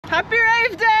Happy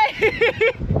rave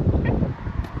day!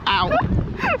 Ow.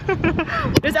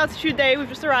 It is Altitude Day, we've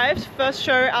just arrived. First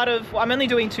show out of, well, I'm only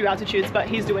doing 2 altitudes, but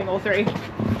he's doing all 3. 2.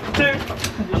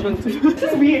 This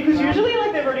is weird, because usually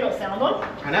like they've already got sound on.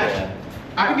 I know. Yeah.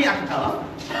 I can be a cappella.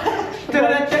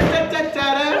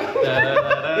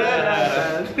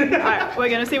 Alright, we're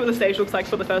gonna see what the stage looks like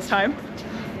for the first time.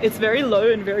 It's very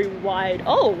low and very wide.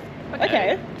 Oh,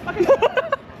 okay. Oh,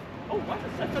 why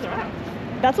is that further out?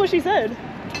 That's what she said.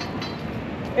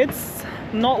 It's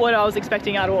not what I was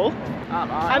expecting at all.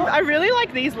 I really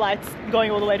like these lights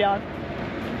going all the way down.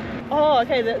 Oh,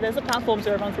 okay, there's a platform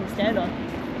so everyone's gonna stand on.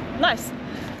 Nice.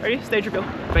 Ready? Stage reveal.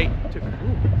 3, 2. Ooh.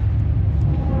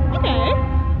 Okay.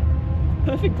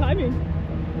 Perfect timing.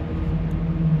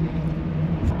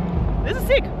 This is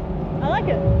sick. I like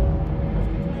it.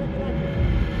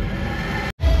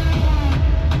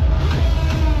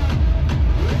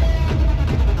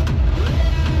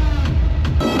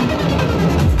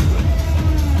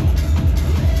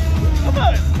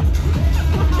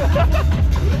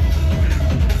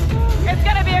 It's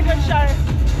gonna be a good show.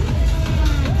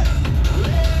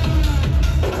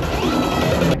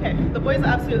 Okay, the boys are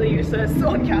absolutely useless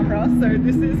on camera, so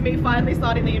this is me finally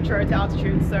starting the intro to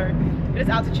Altitude. So it is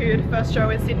Altitude, first show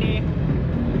in Sydney.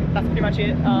 That's pretty much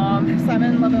it.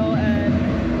 Simon, Lovell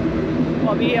and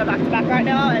Bobby are back to back right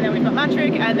now, and then we've got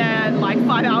Matrick, and then like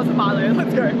 5 hours of MaRLo.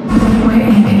 Let's go. We're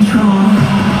in control.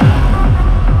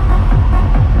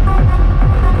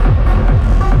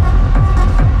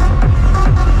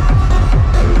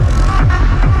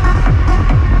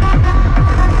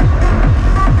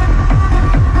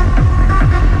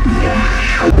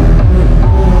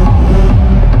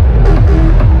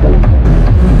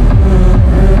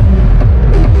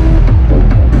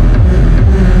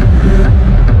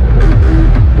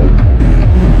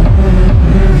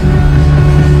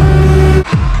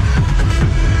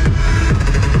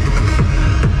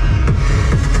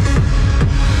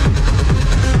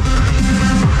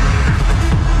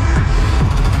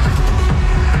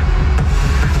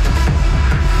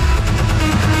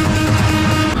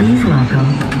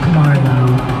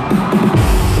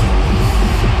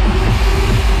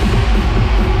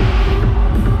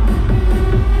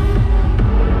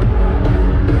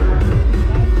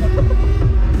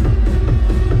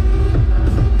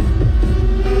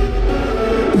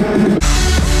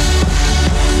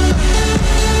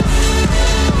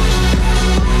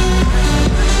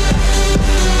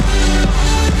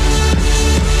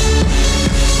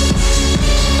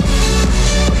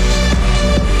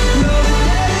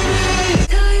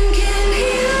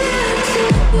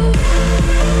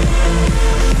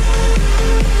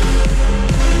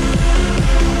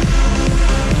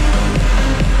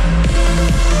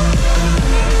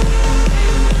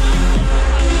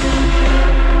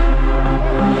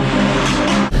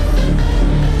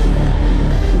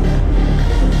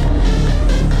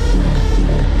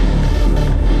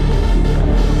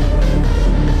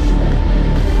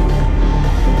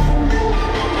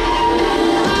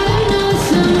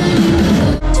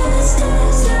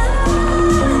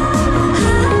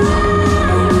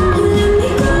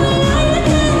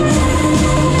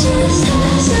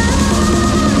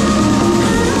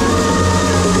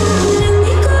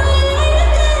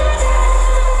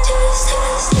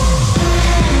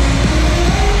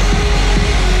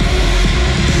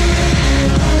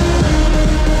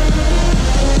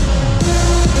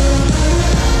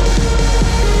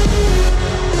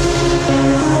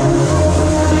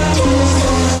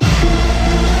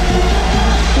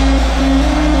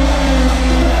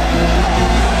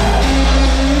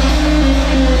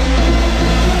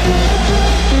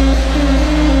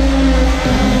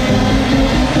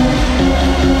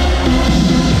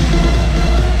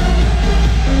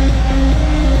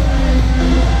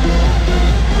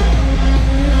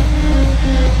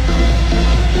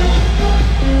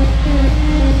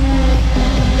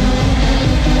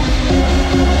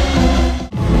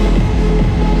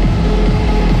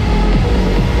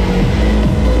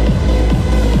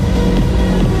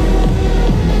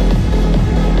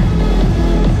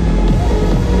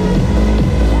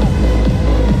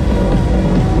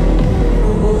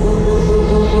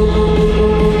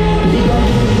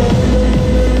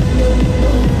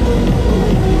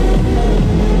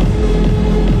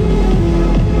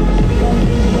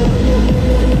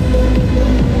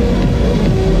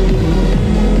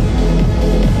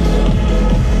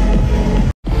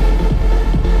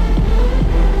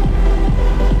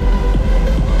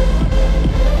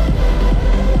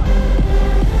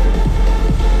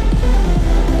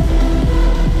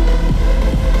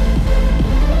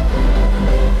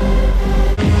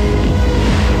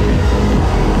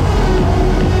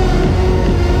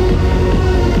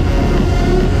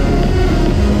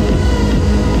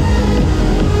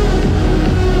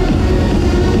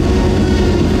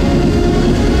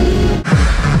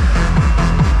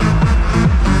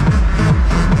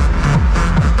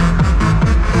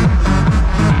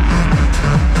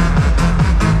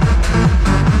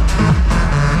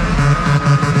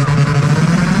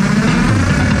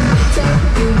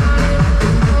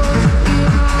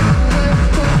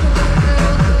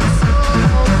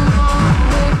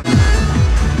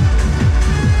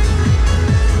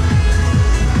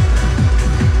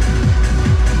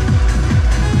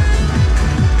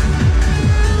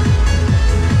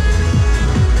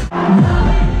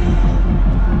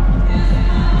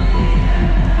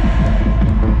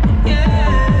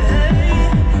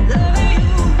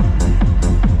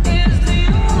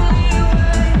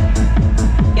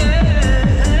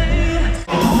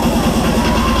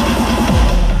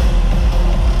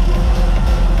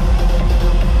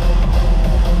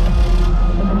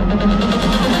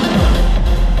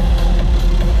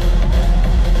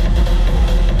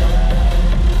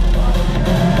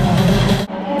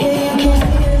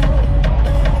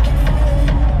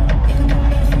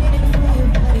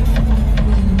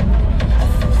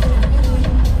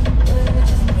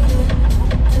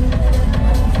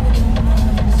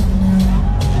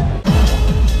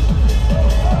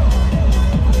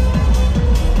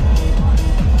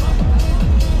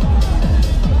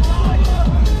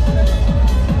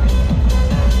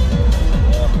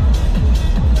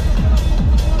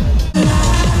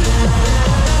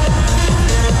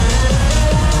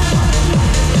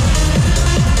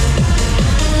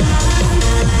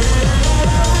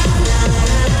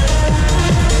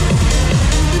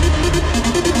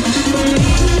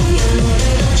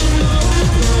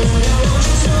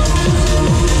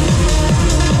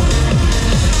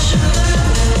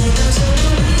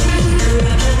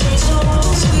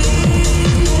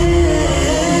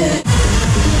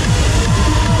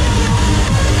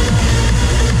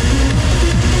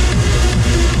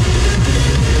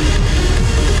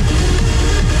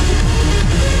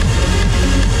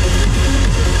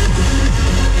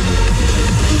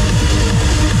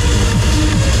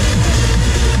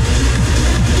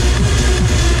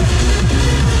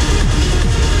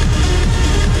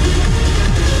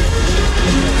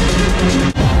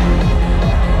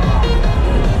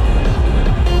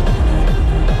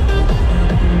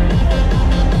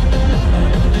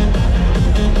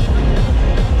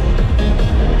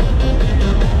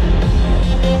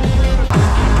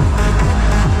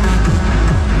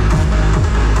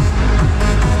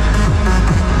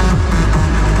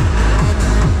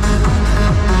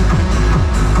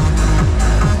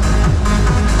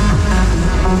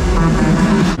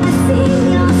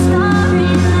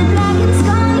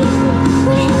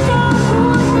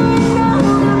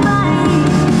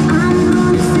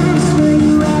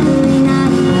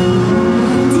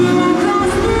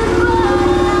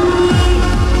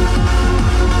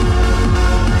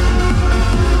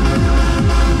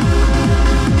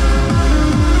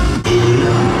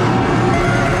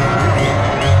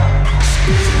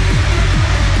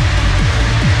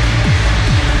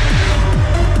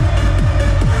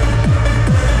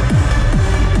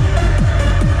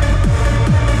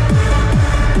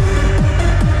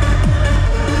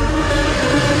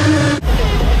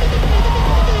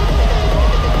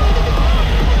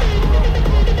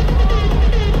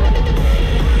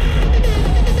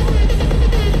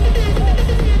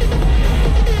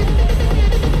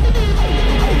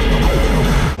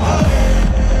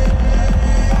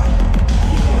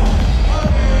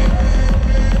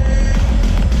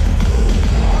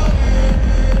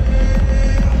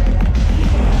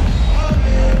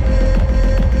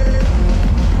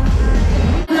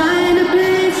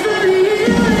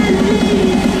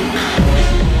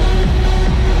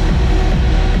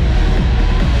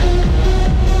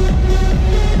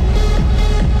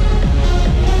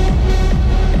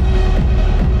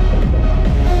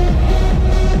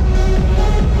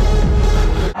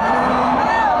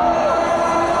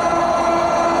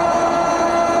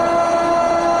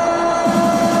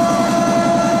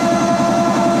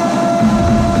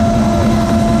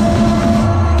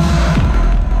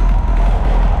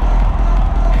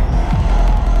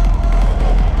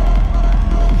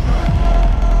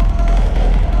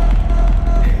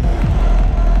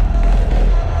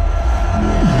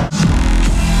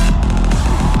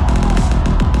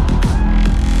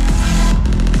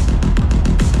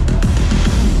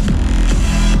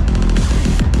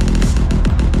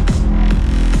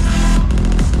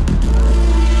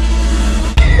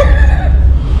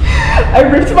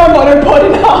 ripped my monopod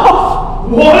in half.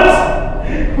 What?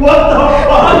 What the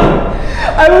fuck?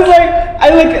 I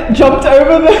like jumped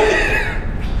over the.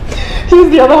 Here's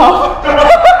the other half.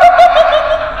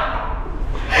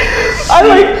 I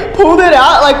like pulled it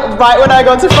out like right when I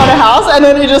got to front of house, and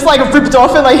then it just like ripped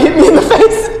off and like hit me in the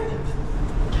face.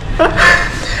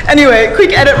 Anyway,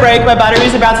 quick edit break. My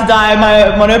battery's about to die.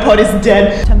 My monopod is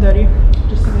dead. 10:30.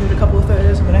 Just submitted a couple of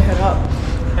photos. I'm gonna head up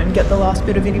and get the last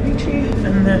bit of Vini Vici,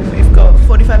 and then we've got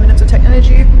 45 minutes of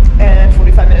Technology and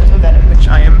 45 minutes of Venom, which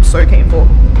I am so keen for.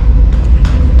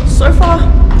 So far,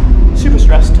 super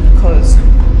stressed because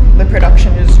the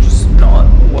production is just not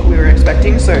what we were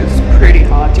expecting, so it's pretty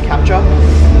hard to capture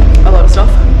a lot of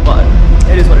stuff, but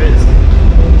it is what it is.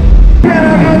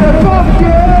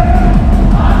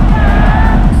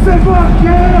 Say fuck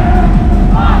yeah!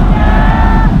 Fuck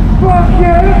yeah! Fuck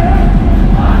yeah!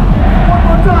 One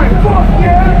more time, fuck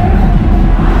yeah!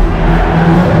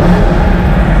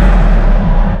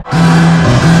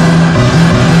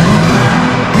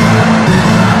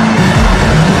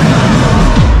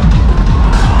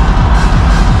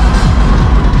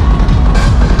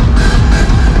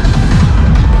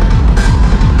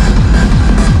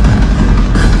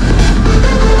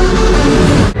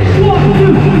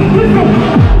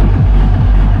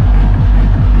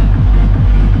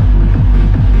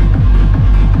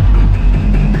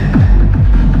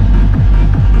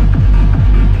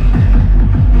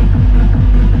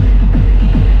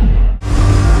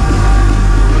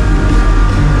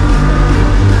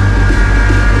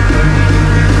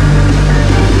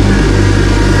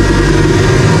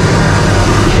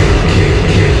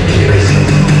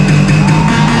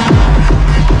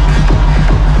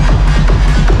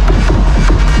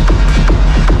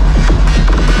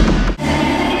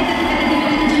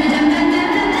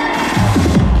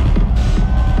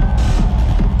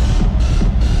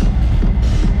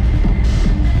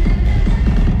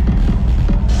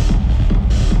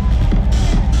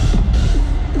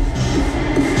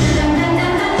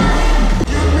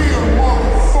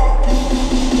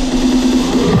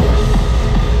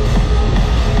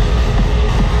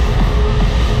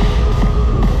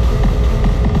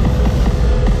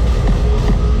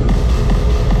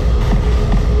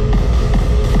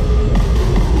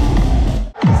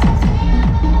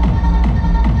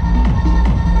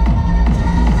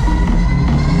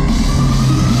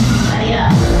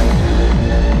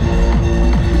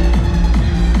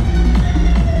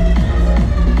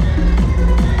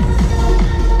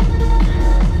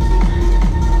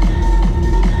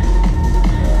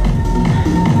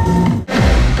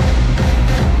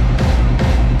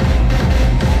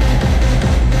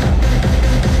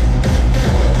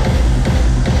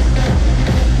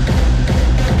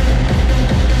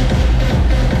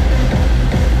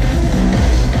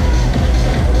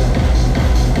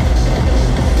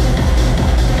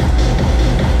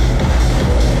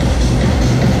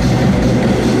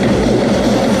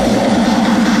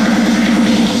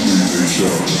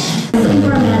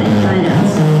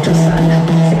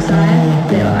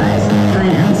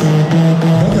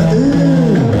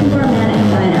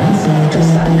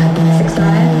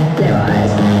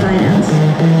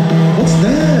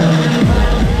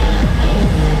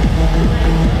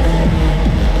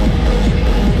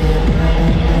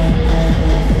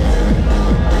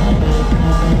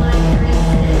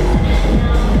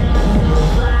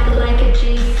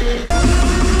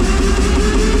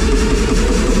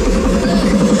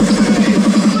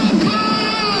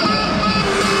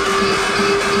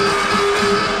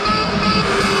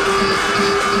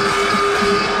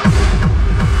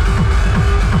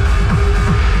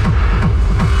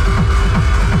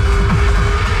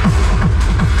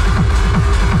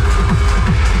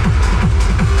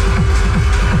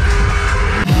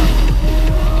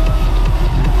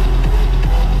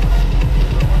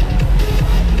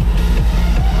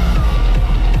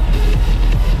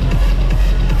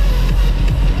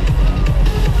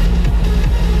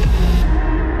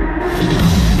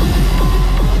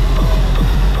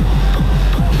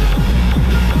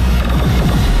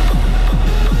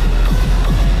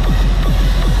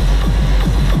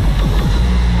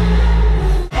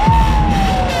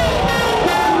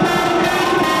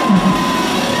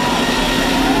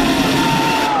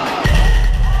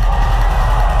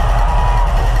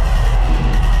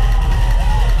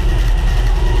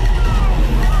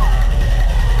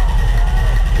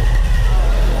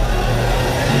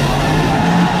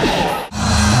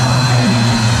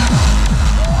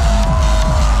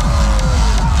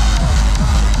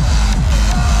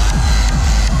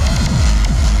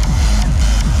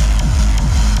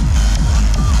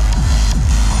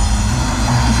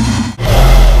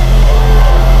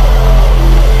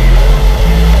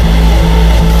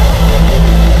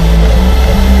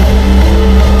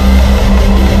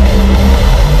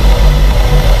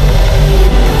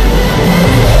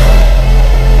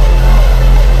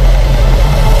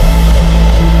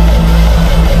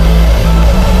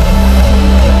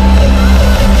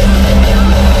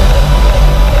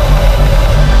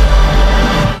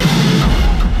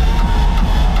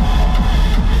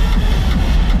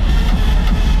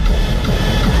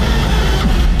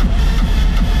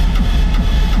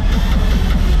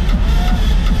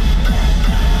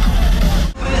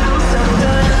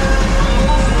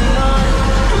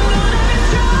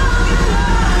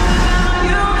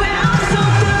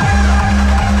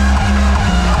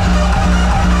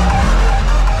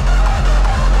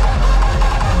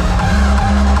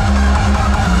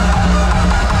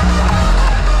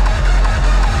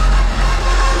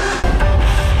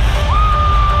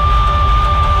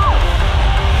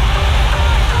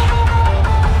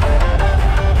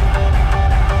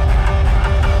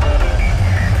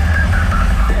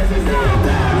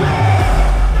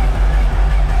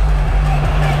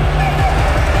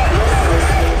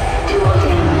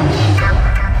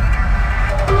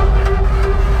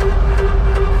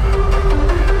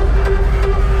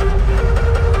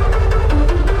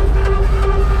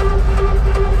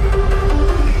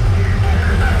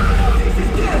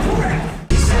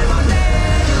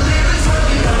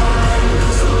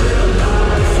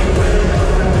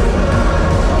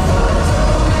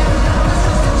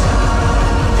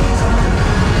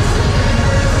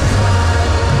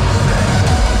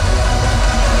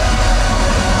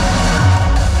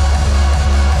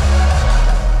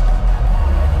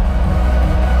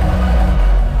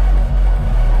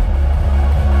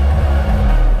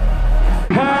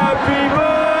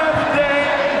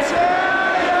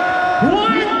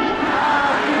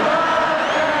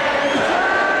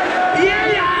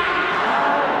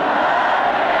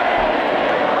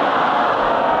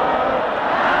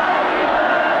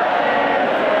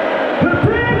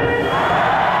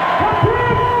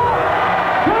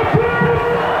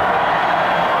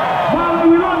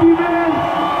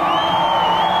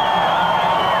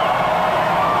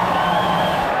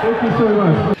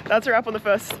 that's a wrap on the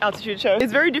first Altitude show.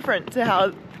 It's very different to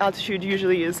how Altitude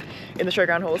usually is in the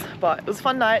showground halls, but it was a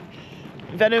fun night.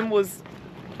 Venom was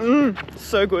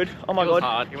so good. Oh my god.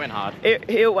 Hard. He went hard.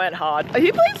 It went hard.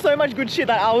 He played so much good shit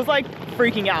that I was like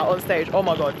freaking out on stage. Oh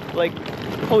my god. Like,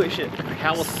 holy shit.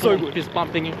 How was so good. Fist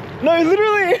bumping you? No,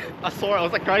 literally. I saw it. I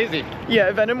was like crazy.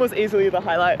 Yeah, Venom was easily the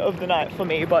highlight of the night for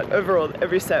me, but overall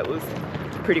every set was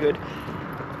pretty good.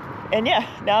 And yeah,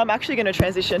 now I'm actually going to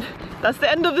transition. That's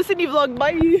the end of the Sydney vlog.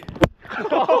 Bye.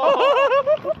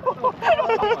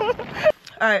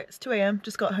 Alright, it's 2 AM,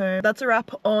 just got home. That's a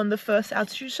wrap on the first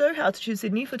Altitude show, Altitude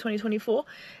Sydney for 2024.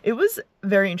 It was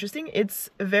very interesting. It's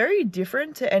very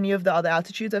different to any of the other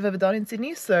Altitudes I've ever done in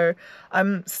Sydney, so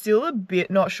I'm still a bit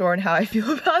not sure on how I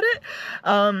feel about it.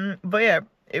 But yeah,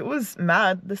 it was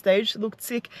mad. The stage looked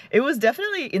sick. It was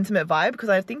definitely intimate vibe because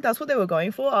I think that's what they were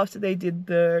going for after they did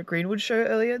the Greenwood show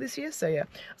earlier this year. So yeah,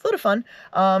 it's a lot of fun.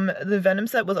 The Venom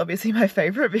set was obviously my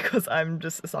favorite because I'm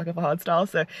just a sucker for hardstyle.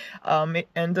 So it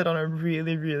ended on a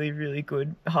really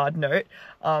good hard note.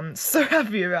 So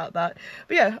happy about that.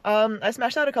 But yeah, I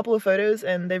smashed out a couple of photos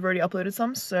and they've already uploaded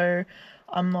some. So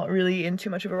I'm not really in too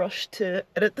much of a rush to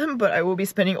edit them, but I will be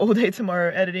spending all day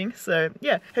tomorrow editing. So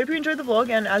yeah, hope you enjoyed the vlog,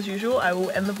 and as usual, I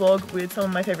will end the vlog with some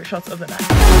of my favorite shots of the night.